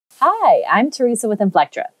Hi, I'm Teresa with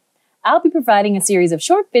Inflectra. I'll be providing a series of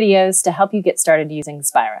short videos to help you get started using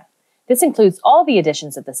Spira. This includes all the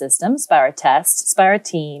editions of the system, SpiraTest,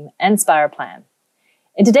 SpiraTeam, and SpiraPlan.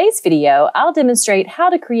 In today's video, I'll demonstrate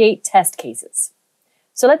how to create test cases.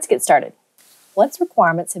 So let's get started. Once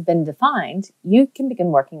requirements have been defined, you can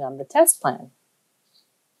begin working on the test plan.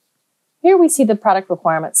 Here we see the product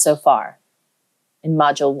requirements so far. In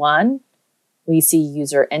Module 1, we see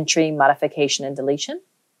user entry, modification, and deletion.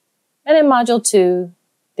 And in Module 2,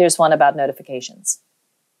 there's one about notifications.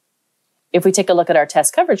 If we take a look at our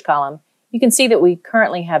test coverage column, you can see that we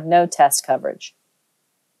currently have no test coverage.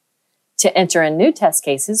 To enter in new test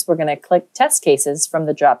cases, we're going to click Test Cases from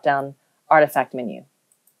the drop-down Artifact menu.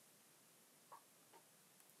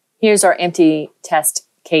 Here's our empty test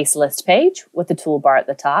case list page with the toolbar at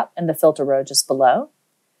the top and the filter row just below.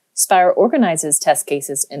 Spira organizes test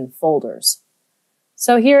cases in folders.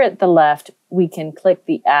 So here at the left, we can click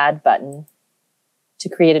the Add button to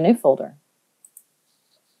create a new folder.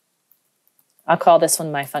 I'll call this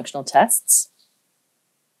one My Functional Tests.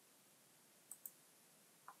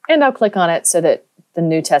 And I'll click on it so that the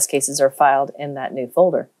new test cases are filed in that new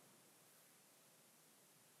folder.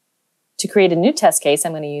 To create a new test case,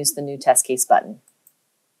 I'm going to use the New Test Case button.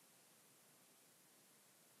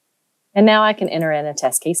 And now I can enter in a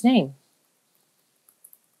test case name.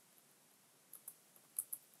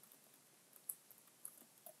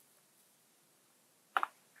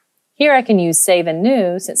 Here I can use Save and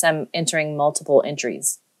New since I'm entering multiple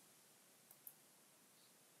entries.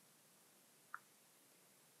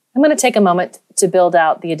 I'm going to take a moment to build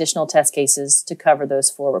out the additional test cases to cover those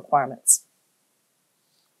 4 requirements.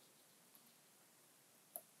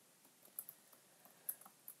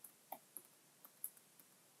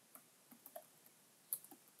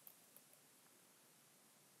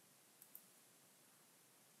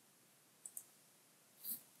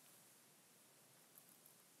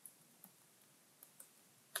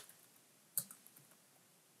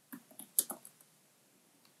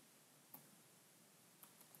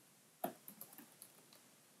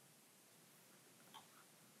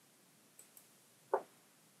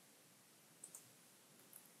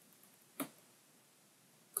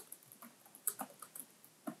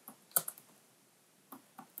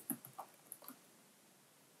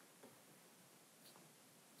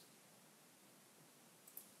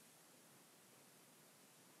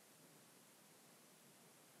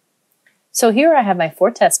 So here I have my 4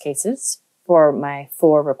 test cases for my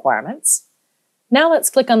 4 requirements. Now let's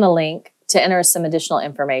click on the link to enter some additional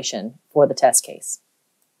information for the test case.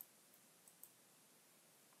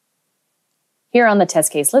 Here on the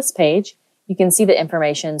test case list page, you can see the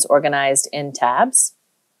information's organized in tabs.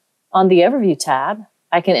 On the Overview tab,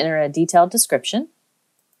 I can enter a detailed description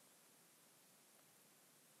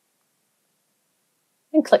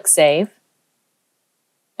and click Save.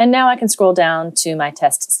 And now I can scroll down to my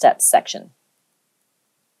Test Steps section.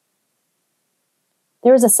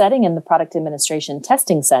 There is a setting in the Product Administration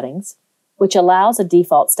Testing Settings, which allows a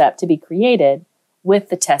default step to be created with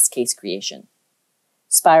the test case creation.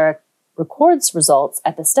 Spira records results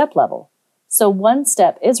at the step level, so one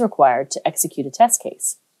step is required to execute a test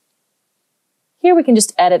case. Here we can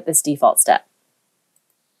just edit this default step.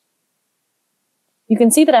 You can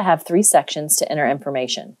see that I have 3 sections to enter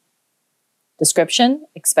information: description,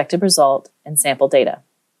 expected result, and sample data.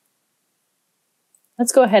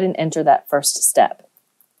 Let's go ahead and enter that first step.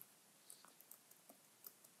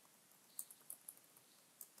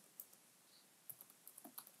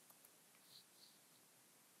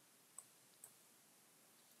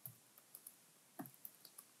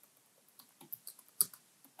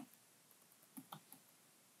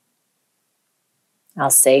 I'll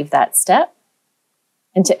save that step.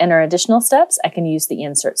 And to enter additional steps, I can use the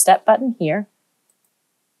Insert Step button here.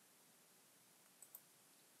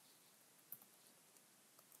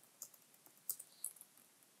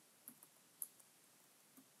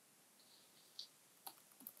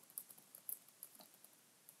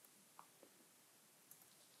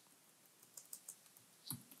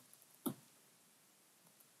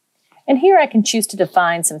 And here I can choose to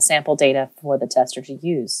define some sample data for the tester to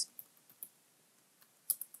use.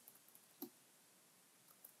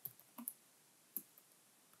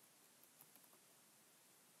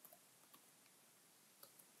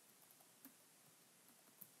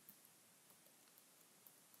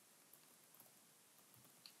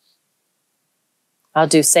 I'll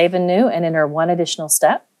do Save and New and enter one additional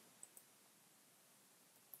step.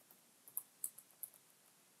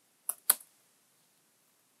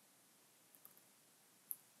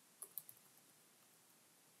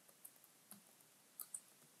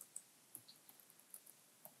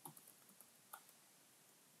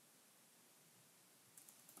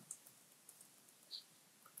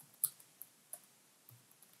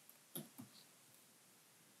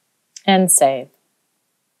 and save.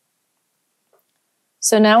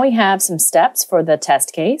 So now we have some steps for the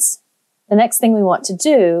test case. The next thing we want to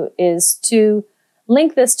do is to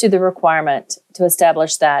link this to the requirement to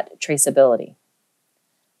establish that traceability.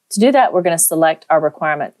 To do that, we're going to select our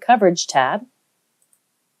requirement coverage tab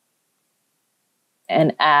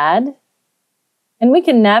and add, and we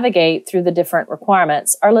can navigate through the different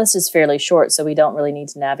requirements. Our list is fairly short, so we don't really need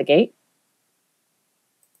to navigate.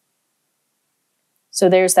 So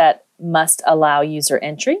there's that must allow user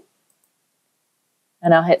entry,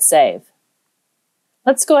 and I'll hit save.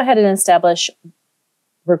 Let's go ahead and establish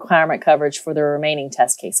requirement coverage for the remaining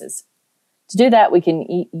test cases. To do that, we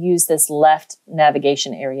can use this left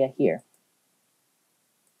navigation area here.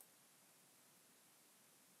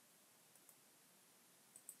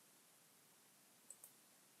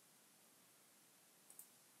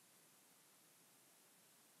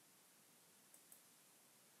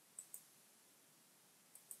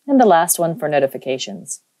 And the last one for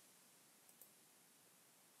notifications.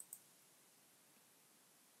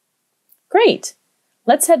 Great.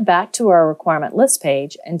 Let's head back to our requirement list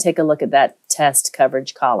page and take a look at that test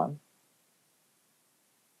coverage column.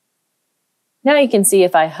 Now you can see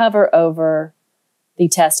if I hover over the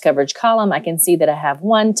test coverage column, I can see that I have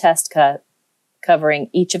one test covering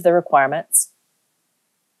each of the requirements.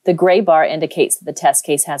 The gray bar indicates that the test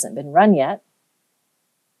case hasn't been run yet.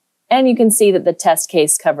 And you can see that the test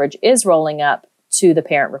case coverage is rolling up to the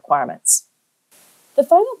parent requirements. The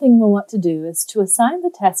final thing we'll want to do is to assign the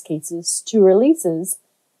test cases to releases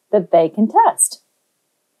that they can test.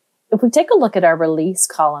 If we take a look at our release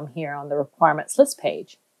column here on the requirements list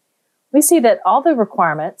page, we see that all the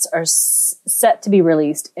requirements are set to be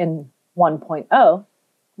released in 1.0,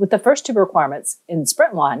 with the first two requirements in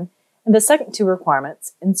Sprint 1 and the second two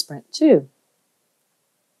requirements in Sprint 2.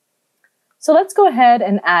 So let's go ahead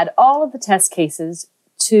and add all of the test cases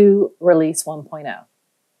to release 1.0.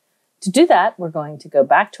 To do that, we're going to go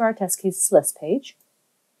back to our test cases list page,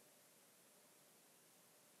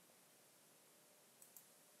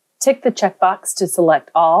 tick the checkbox to select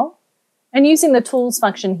all, and using the Tools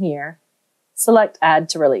function here, select Add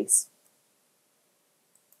to Release.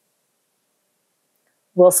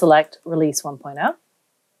 We'll select Release 1.0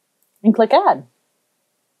 and click Add.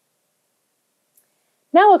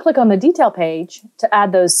 Now we'll click on the Detail page to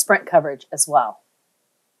add those sprint coverage as well.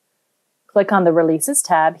 Click on the Releases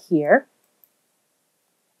tab here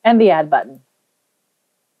and the Add button.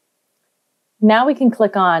 Now we can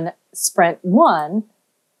click on Sprint 1,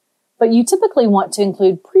 but you typically want to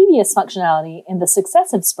include previous functionality in the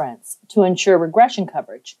successive sprints to ensure regression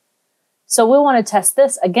coverage. So we'll want to test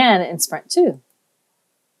this again in Sprint 2.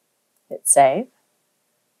 Hit Save.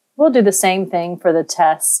 We'll do the same thing for the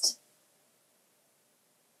test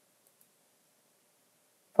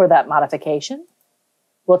for that modification.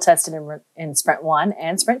 We'll test it in Sprint 1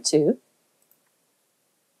 and Sprint 2.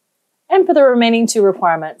 And for the remaining two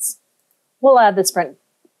requirements, we'll add the Sprint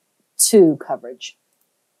 2 coverage.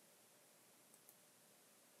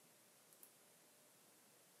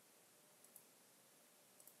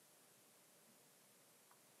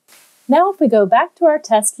 Now if we go back to our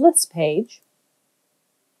test list page,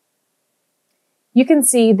 you can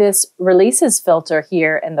see this releases filter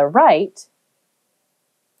here in the right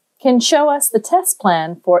can show us the test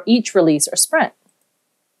plan for each release or sprint.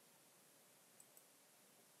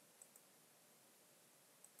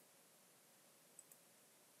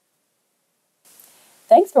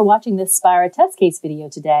 Thanks for watching this Spira test case video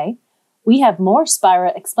today. We have more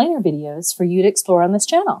Spira explainer videos for you to explore on this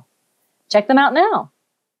channel. Check them out now.